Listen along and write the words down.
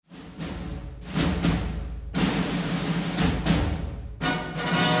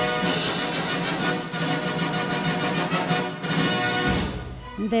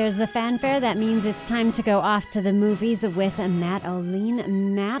There's the fanfare. That means it's time to go off to the movies with Matt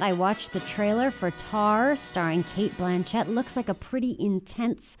O'Lean. Matt, I watched the trailer for Tar, starring Cate Blanchett. Looks like a pretty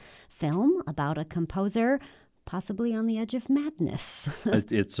intense film about a composer possibly on the edge of madness.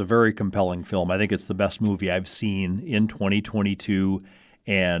 It's a very compelling film. I think it's the best movie I've seen in 2022,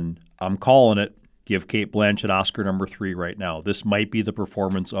 and I'm calling it. Give Cate Blanchett Oscar number 3 right now. This might be the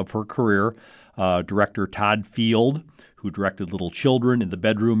performance of her career. Director Todd Field, who directed Little Children in the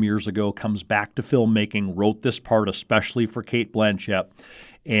Bedroom years ago, comes back to filmmaking, wrote this part especially for Cate Blanchett,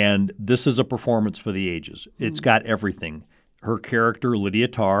 and this is a performance for the ages. It's got everything. Her character, Lydia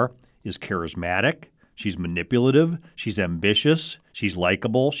Tarr, is charismatic. She's manipulative. She's ambitious. She's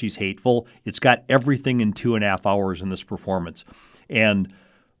likable. She's hateful. It's got everything in 2.5 hours in this performance. And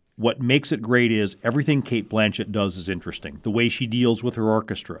what makes it great is everything Cate Blanchett does is interesting. The way she deals with her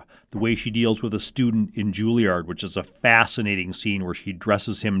orchestra, the way she deals with a student in Juilliard, which is a fascinating scene where she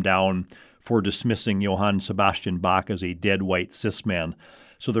dresses him down for dismissing Johann Sebastian Bach as a dead white cis man.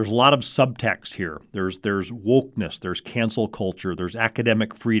 So there's a lot of subtext here. There's wokeness, there's cancel culture, there's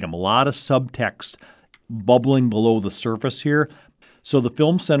academic freedom, a lot of subtext bubbling below the surface here. So the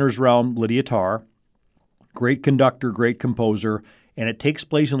film centers around Lydia Tarr, great conductor, great composer, and it takes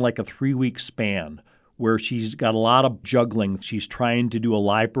place in like a 3-week span where she's got a lot of juggling. She's trying to do a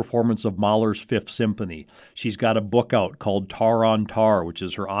live performance of Mahler's Fifth Symphony. She's got a book out called Tar on Tar, which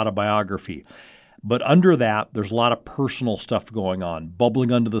is her autobiography. But under that, there's a lot of personal stuff going on,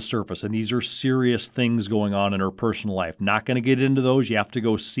 bubbling under the surface, and these are serious things going on in her personal life. Not going to get into those. You have to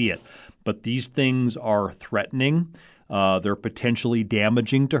go see it. But these things are threatening. They're potentially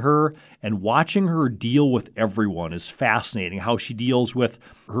damaging to her. And watching her deal with everyone is fascinating. How she deals with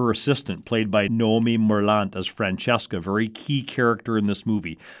her assistant, played by Noémie Merlant as Francesca, very key character in this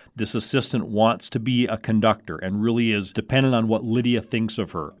movie. This assistant wants to be a conductor and really is dependent on what Lydia thinks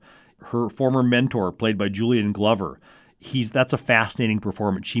of her. Her former mentor, played by Julian Glover, that's a fascinating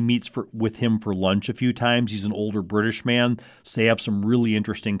performance. She meets with him for lunch a few times. He's an older British man, so they have some really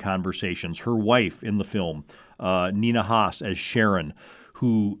interesting conversations. Her wife in the film, Nina Haas as Sharon,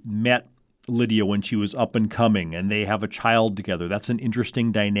 who met Lydia when she was up and coming, and they have a child together. That's an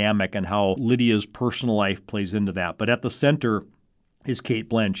interesting dynamic and how Lydia's personal life plays into that. But at the center is Cate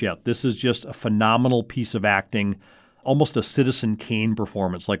Blanchett. This is just a phenomenal piece of acting, almost a Citizen Kane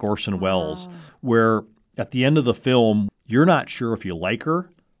performance like Orson Welles, where at the end of the film, you're not sure if you like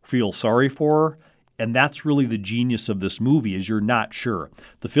her, feel sorry for her, and that's really the genius of this movie is you're not sure.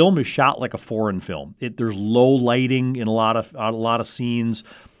 The film is shot like a foreign film. There's low lighting in a lot of scenes,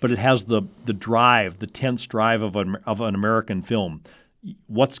 but it has the drive, the tense drive of an American film.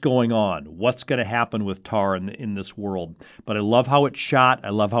 What's going on? What's going to happen with Tar in this world? But I love how it's shot. I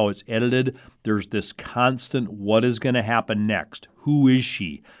love how it's edited. There's this constant what is going to happen next? Who is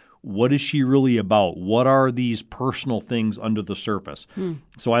she? What is she really about? What are these personal things under the surface?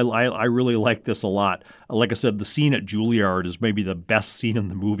 So I really like this a lot. Like I said, the scene at Juilliard is maybe the best scene in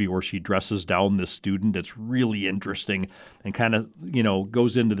the movie where she dresses down this student. It's really interesting and kind of,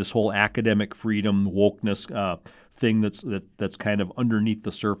 goes into this whole academic freedom, wokeness thing that's kind of underneath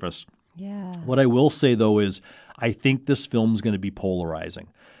the surface. Yeah. What I will say, though, is I think this film's going to be polarizing.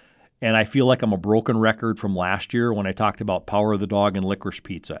 And I feel like I'm a broken record from last year when I talked about Power of the Dog and Licorice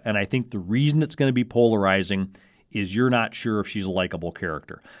Pizza. And I think the reason it's going to be polarizing is you're not sure if she's a likable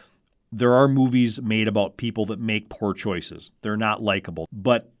character. There are movies made about people that make poor choices. They're not likable.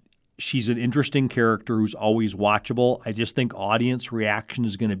 But she's an interesting character who's always watchable. I just think audience reaction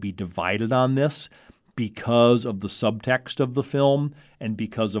is going to be divided on this because of the subtext of the film and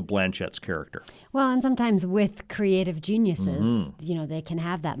because of Blanchett's character. Well, and sometimes with creative geniuses, they can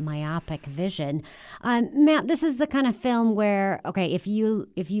have that myopic vision. Matt, this is the kind of film where, okay, if you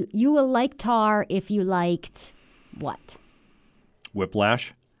will like Tar if you liked what?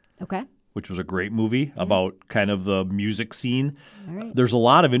 Whiplash. Okay. Which was a great movie about kind of the music scene. All right. There's a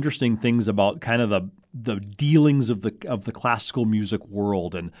lot of interesting things about kind of the dealings of the classical music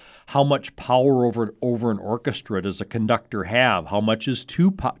world and how much power over an orchestra does a conductor have? How much is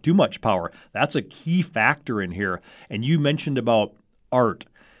too much power? That's a key factor in here. And you mentioned about art.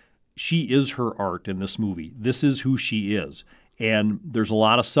 She is her art in this movie. This is who she is. And there's a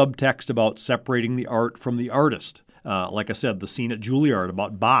lot of subtext about separating the art from the artist. Like I said, the scene at Juilliard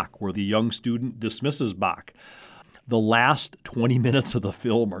about Bach, where the young student dismisses Bach. The last 20 minutes of the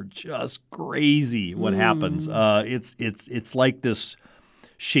film are just crazy. What happens? It's like this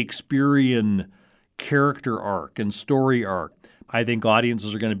Shakespearean character arc and story arc. I think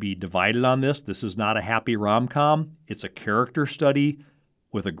audiences are going to be divided on this. This is not a happy rom-com. It's a character study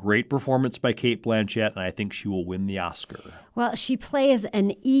with a great performance by Cate Blanchett, and I think she will win the Oscar. Well, she plays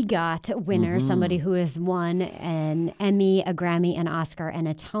an EGOT winner, somebody who has won an Emmy, a Grammy, an Oscar, and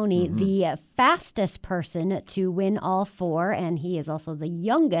a Tony. The fastest person to win all four, and he is also the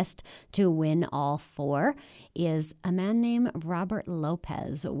youngest to win all four, is a man named Robert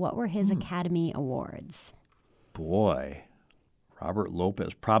Lopez. What were his Academy Awards? Boy, Robert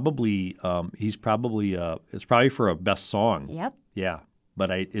Lopez. Probably, it's probably for a best song. Yep. Yeah. But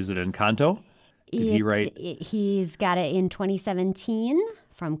is it Encanto? Did he write? He's got it in 2017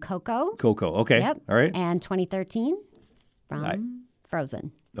 from Coco. Coco. Okay. Yep. All right. And 2013 from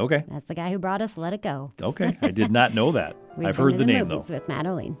Frozen. Okay. That's the guy who brought us Let It Go. Okay. I did not know that. We've I've been heard to the name, movies though. with Matt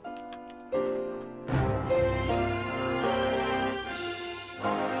O'Lean.